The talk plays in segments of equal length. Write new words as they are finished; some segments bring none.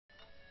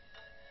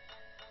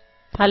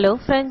Hello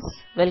friends,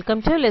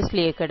 welcome to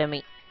Leslie Academy.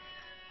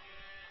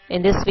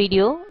 In this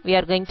video, we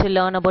are going to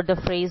learn about the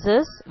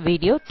phrases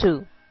video 2.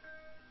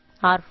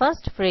 Our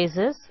first phrase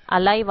is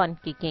alive and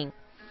kicking.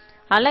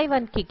 Alive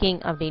and kicking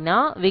அப்படினா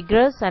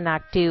vigorous and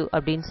active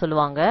அப்படினு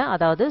சொல்லுவாங்க.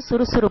 அதாவது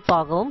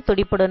சுறுசுறுப்பாகவும்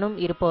துடிப்புடனும்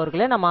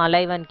இருப்பவர்களை நம்ம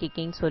alive and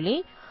kicking சொல்லி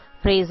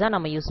phrase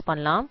நம்ம use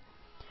பண்ணலாம்.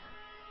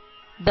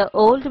 The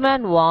old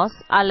man was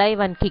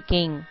alive and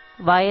kicking.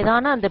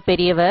 வயதான அந்த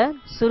பெரியவர்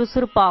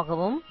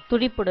சுறுசுறுப்பாகவும்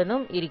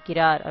துடிப்புடனும்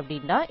இருக்கிறார்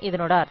அப்படின்னா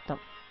இதனோட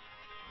அர்த்தம்.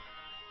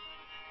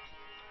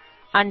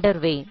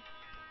 Underway.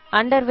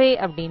 Underway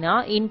அப்படின்னா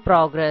in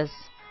progress.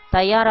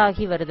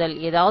 தயாராகி வருதல்.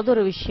 ஏதாவது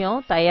ஒரு விஷயம்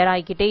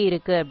தயாராகிட்டே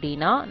இருக்கு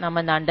அப்படின்னா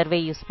நம்ம இந்த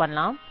underway யூஸ்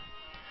பண்ணலாம்.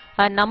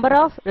 A number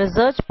of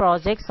research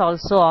projects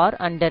also are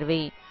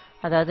underway.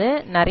 அதாவது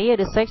நிறைய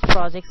research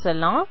projects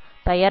எல்லாம்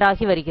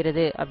தயாராகி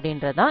வருகிறது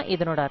அப்படின்றதான்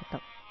இதனோட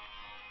அர்த்தம்.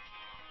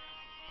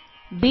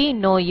 Be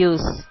no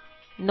use.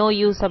 No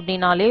use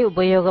அப்படினாலே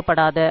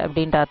உபயோகப்படாத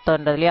அப்படின்ற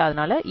அர்த்தம்ன்றது இல்லையா,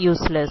 அதனால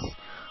useless,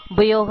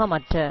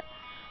 உபயோகமற்ற.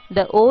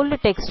 The old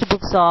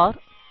textbooks are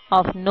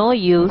of no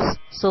use,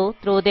 so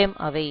throw them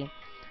away.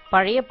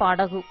 பழைய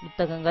பாட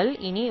புத்தகங்கள்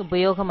இனி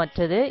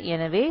உபயோகமற்றது,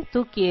 எனவே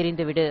தூக்கி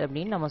எறிந்து விடு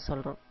அப்படின்னு நம்ம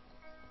சொல்றோம்.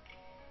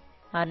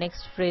 Our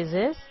next phrase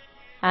is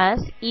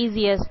as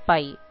easy as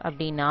pie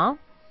அப்படின்னா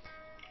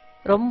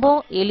ரொம்ப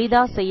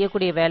எளிதா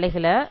செய்யக்கூடிய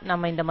வேலைகளை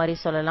நம்ம இந்த மாதிரி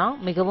சொல்லலாம்.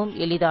 மிகவும்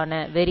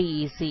எளிதான, very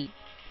easy.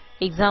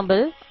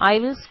 Example, I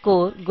will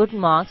score good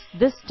marks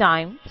this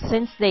time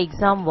since the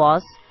exam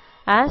was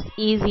as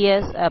easy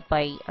as a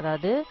pie.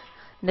 அதாவது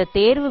இந்த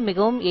தேர்வு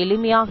மிகவும்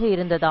எளிமையாக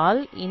இருந்ததால்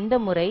இந்த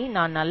முறை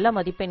நான் நல்ல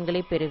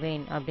மதிப்பெண்களை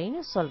பெறுவேன்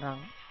அப்படின்னு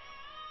சொல்றாங்க.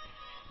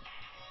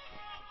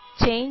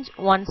 Change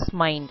one's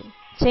mind.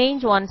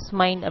 Change one's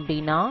mind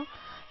அப்படின்னா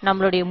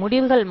நம்மளுடைய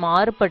முடிவுகள்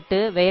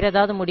மாறுபட்டு வேற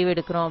ஏதாவது முடிவு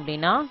எடுக்கிறோம்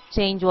அப்படின்னா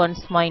change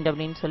one's mind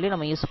அப்படின்னு சொல்லி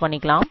நம்ம யூஸ்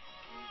பண்ணிக்கலாம்.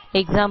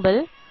 Example,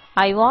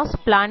 I was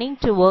planning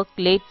to work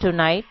late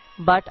tonight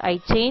but I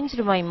changed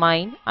my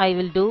mind. I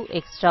will do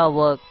extra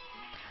work.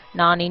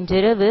 நான்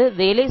இன்றிரவு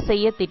வேலை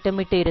செய்ய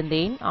திட்டமிட்டு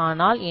இருந்தேன்,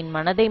 ஆனால் என்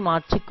மனதை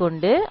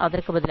மாற்றிக்கொண்டு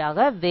அதற்கு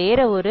பதிலாக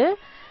வேற ஒரு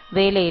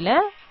வேலையில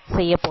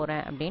செய்ய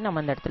போறேன் அப்படின்னு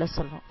நம்ம இந்த இடத்துல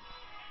சொல்றோம்.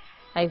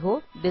 I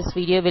hope this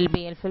video will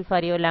be helpful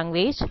for your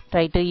language.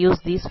 Try to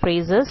use these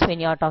phrases when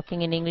you are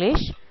talking in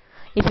English.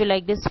 If you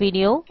like this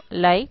video,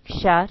 like,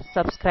 share,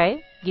 subscribe,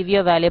 give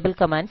your valuable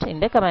comment in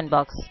the comment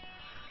box.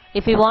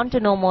 If you want to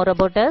know more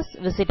about us,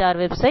 visit our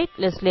website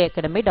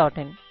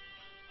leslieacademy.in.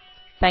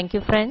 Thank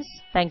you friends.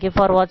 Thank you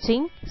for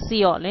watching. See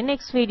you all in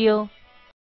next video.